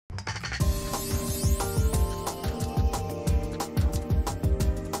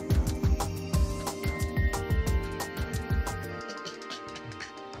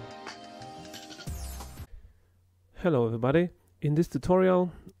Hello everybody. In this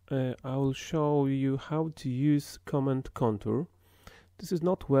tutorial I will show you how to use command contour. This is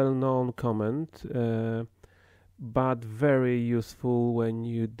not well-known command but very useful when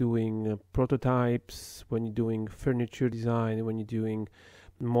you're doing prototypes, when you're doing furniture design, when you're doing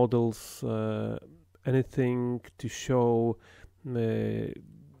models, anything to show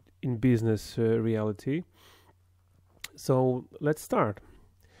in business reality. So let's start.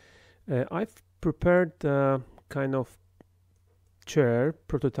 I've prepared kind of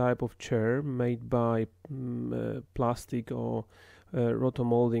prototype of chair made by plastic or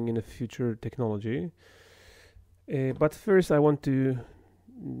rotomolding in a future technology. But first I want to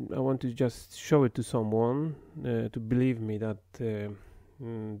just show it to someone to believe me that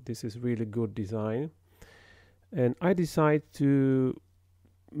this is really good design. And I decide to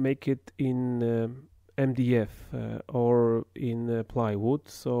make it in MDF or in plywood.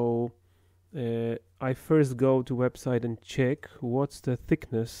 So I first go to website and check what's the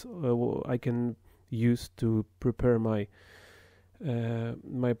thickness I can use to prepare my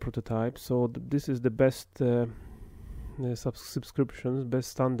my prototype. So this is the best subscriptions,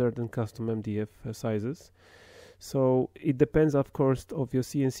 best standard and custom MDF sizes. So it depends, of course, of your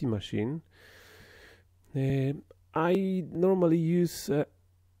CNC machine. I normally use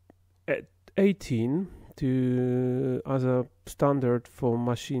 18 as a standard for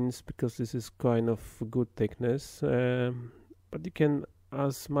machines because this is kind of good thickness, but you can,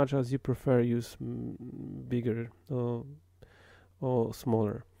 as much as you prefer, use bigger or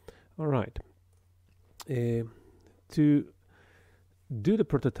smaller. All right. To do the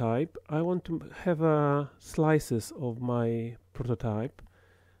prototype, I want to have slices of my prototype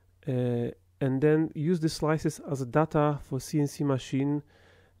and then use the slices as a data for CNC machine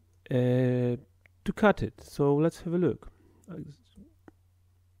to cut it. So let's have a look.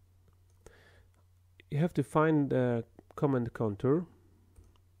 You have to find the command contour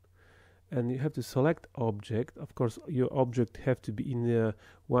and you have to select object. Of course, your object have to be in the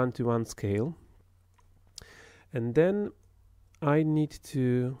 1:1 scale. And then I need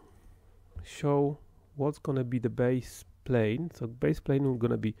to show what's gonna be the base plane. So base plane is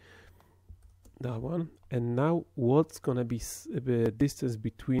gonna be that one. And now what's gonna be the distance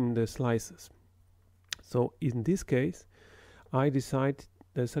between the slices. So in this case, I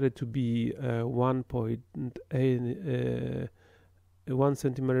decided to be 1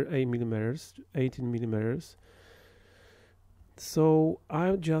 centimeter 8 millimeters, 18 millimeters. So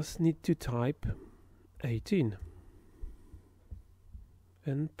I just need to type 18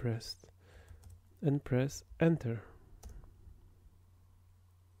 and press enter.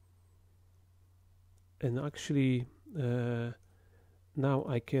 And actually now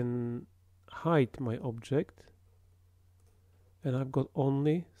I can hide my object and I've got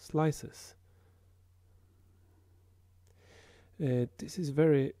only slices. This is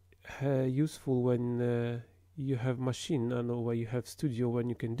very useful when you have machine and where you have studio when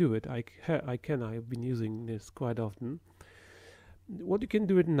you can do it. I've been using this quite often. What you can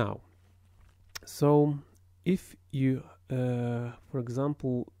do it now. So if you for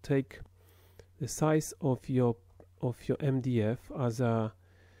example take the size of your MDF as a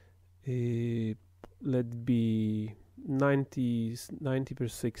let be 90 per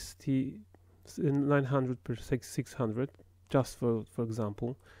 60, 900 per 600, just for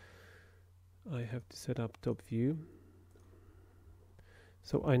example. I have to set up top view.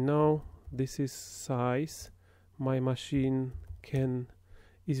 So I know this is size my machine can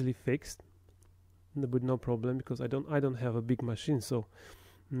easily fix with no problem because I don't have a big machine. So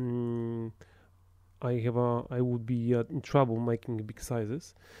I would be in trouble making big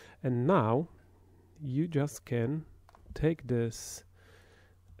sizes. And now you just can take these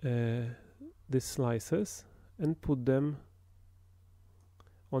slices and put them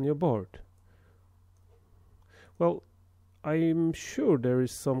on your board. Well, I'm sure there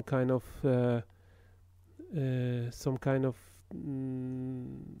is some kind of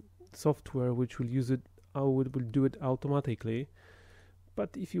software which will use it, or will do it automatically.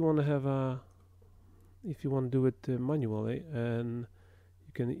 But if you want to do it manually, and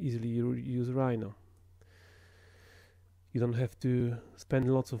you can easily use Rhino. You don't have to spend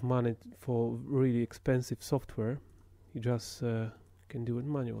lots of money for really expensive software. You just can do it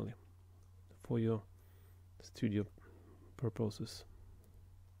manually for your studio purposes.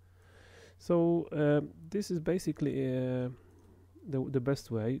 So this is basically the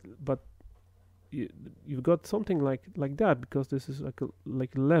best way, but you've got something like that because this is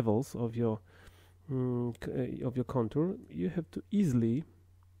like levels of your contour. You have to easily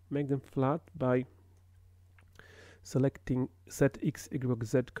make them flat by selecting set x, y,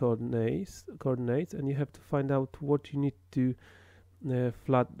 z coordinates, and you have to find out what you need to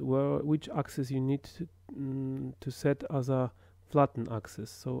which axis you need to set as a flatten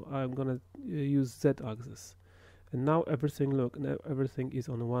axis. So I'm gonna use z axis, and now everything is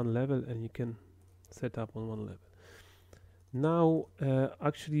on one level, and you can set up on one level. Now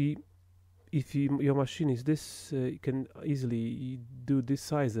actually, if your machine is this, you can easily do these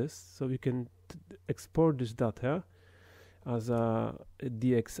sizes, so you can export this data as a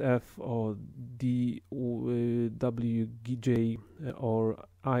DXF or DWG or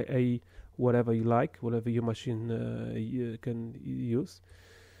IA, whatever you like, whatever your machine you can use,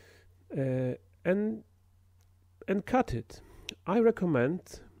 and cut it. I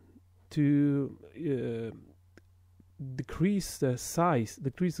recommend to decrease the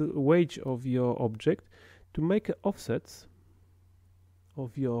weight of your object to make offsets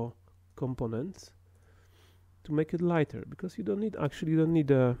of your components to make it lighter, because you don't need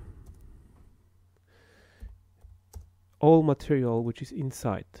all material which is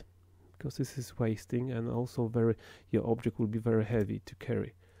inside, because this is wasting, and also your object will be very heavy to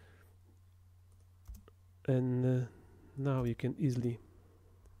carry. And now you can easily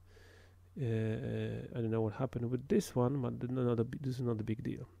I don't know what happened with this one, but this is not a big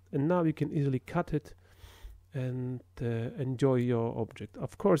deal. And now you can easily cut it and enjoy your object.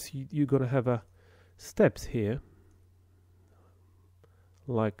 Of course, you're gonna have steps here,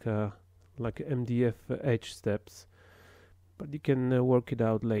 like MDF edge steps, but you can work it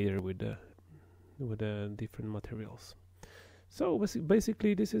out later with different materials. So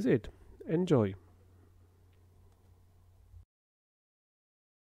basically, this is it. Enjoy.